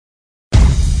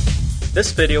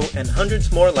This video and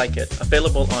hundreds more like it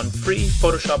available on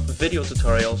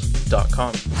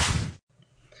freePhotoshopVideoTutorials.com.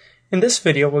 In this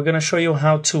video, we're going to show you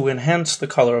how to enhance the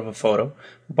color of a photo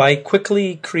by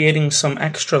quickly creating some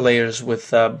extra layers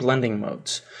with blending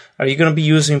modes. You're going to be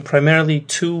using primarily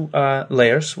two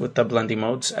layers with the blending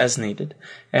modes as needed,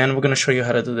 and we're going to show you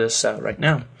how to do this right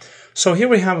now. So here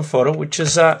we have a photo, which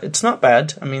is it's not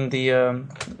bad. I mean,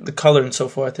 the color and so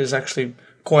forth is actually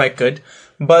quite good,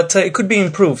 but it could be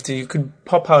improved. You could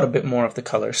pop out a bit more of the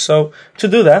color. So to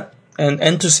do that,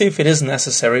 and to see if it is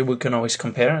necessary, we can always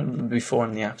compare the before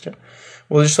and the after.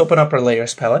 We'll just open up our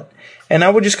layers palette, and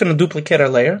now we're just going to duplicate our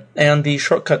layer, and the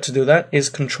shortcut to do that is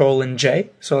Control and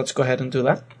J. So let's go ahead and do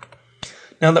that.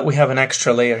 Now that we have an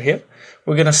extra layer here,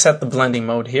 we're going to set the blending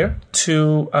mode here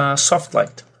to soft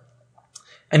light.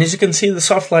 And as you can see, the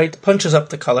soft light punches up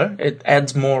the color. It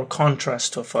adds more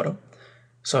contrast to a photo.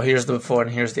 So here's the before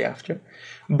and here's the after.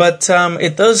 But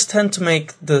it does tend to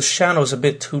make the shadows a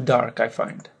bit too dark, I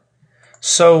find.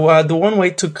 So the one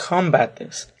way to combat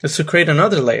this is to create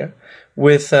another layer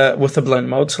with a blend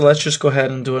mode. So let's just go ahead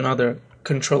and do another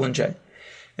Control and J.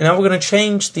 And now we're going to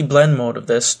change the blend mode of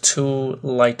this to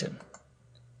lighten.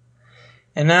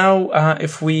 And now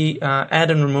if we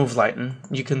add and remove lighten,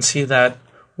 you can see that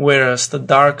whereas the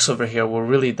darks over here were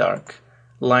really dark,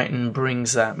 lighten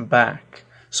brings that back.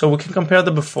 So we can compare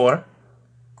the before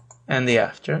and the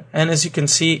after. And as you can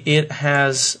see, it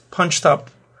has punched up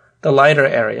the lighter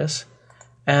areas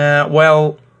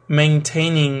while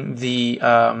maintaining the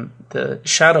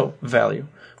shadow value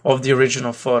of the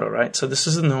original photo, right? So this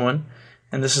is the new one,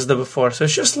 and this is the before. So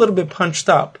it's just a little bit punched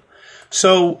up.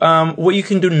 So what you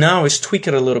can do now is tweak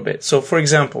it a little bit. So for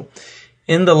example,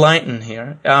 in the lighten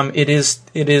here, it is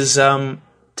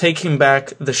taking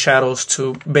back the shadows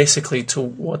to basically to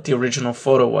what the original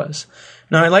photo was.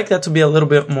 Now I like that to be a little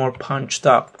bit more punched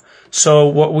up. So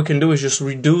what we can do is just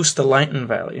reduce the lighten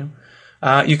value.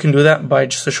 You can do that by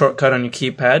just a shortcut on your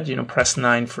keypad. You know, press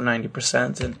 9 for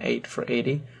 90% and 8 for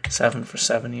 80, 7 for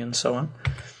 70, and so on.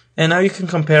 And now you can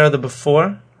compare the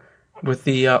before with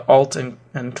the Alt and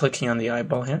clicking on the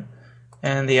eyeball here,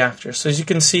 and the after. So as you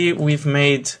can see, we've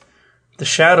made the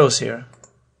shadows here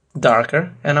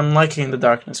darker, and I'm liking the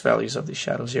darkness values of these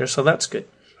shadows here, so that's good.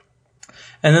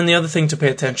 And then the other thing to pay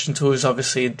attention to is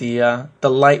obviously the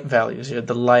light values here,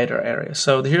 the lighter area.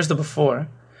 So here's the before,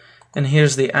 and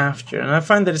here's the after, and I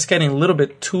find that it's getting a little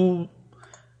bit too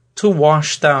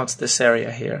washed out, this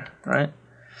area here, right?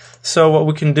 So what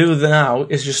we can do now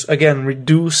is just, again,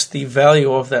 reduce the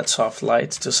value of that soft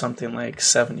light to something like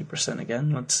 70%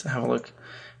 again. Let's have a look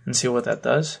and see what that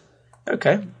does.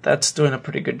 Okay, that's doing a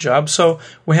pretty good job. So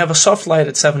we have a soft light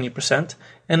at 70%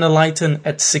 and a lighten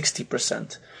at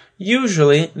 60%.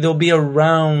 Usually they'll be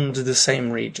around the same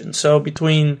region. So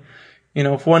between, you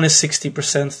know, if one is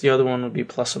 60%, the other one would be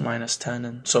plus or minus 10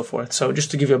 and so forth. So just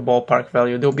to give you a ballpark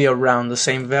value, they'll be around the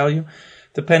same value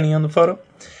depending on the photo.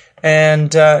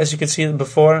 And as you can see, the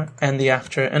before and the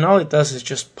after, and all it does is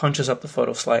just punches up the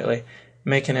photo slightly,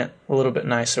 making it a little bit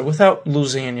nicer without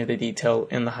losing any of the detail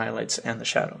in the highlights and the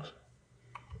shadows.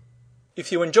 If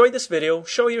you enjoyed this video,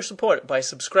 show your support by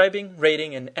subscribing,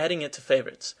 rating, and adding it to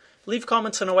favorites. Leave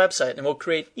comments on our website and we'll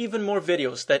create even more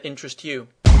videos that interest you.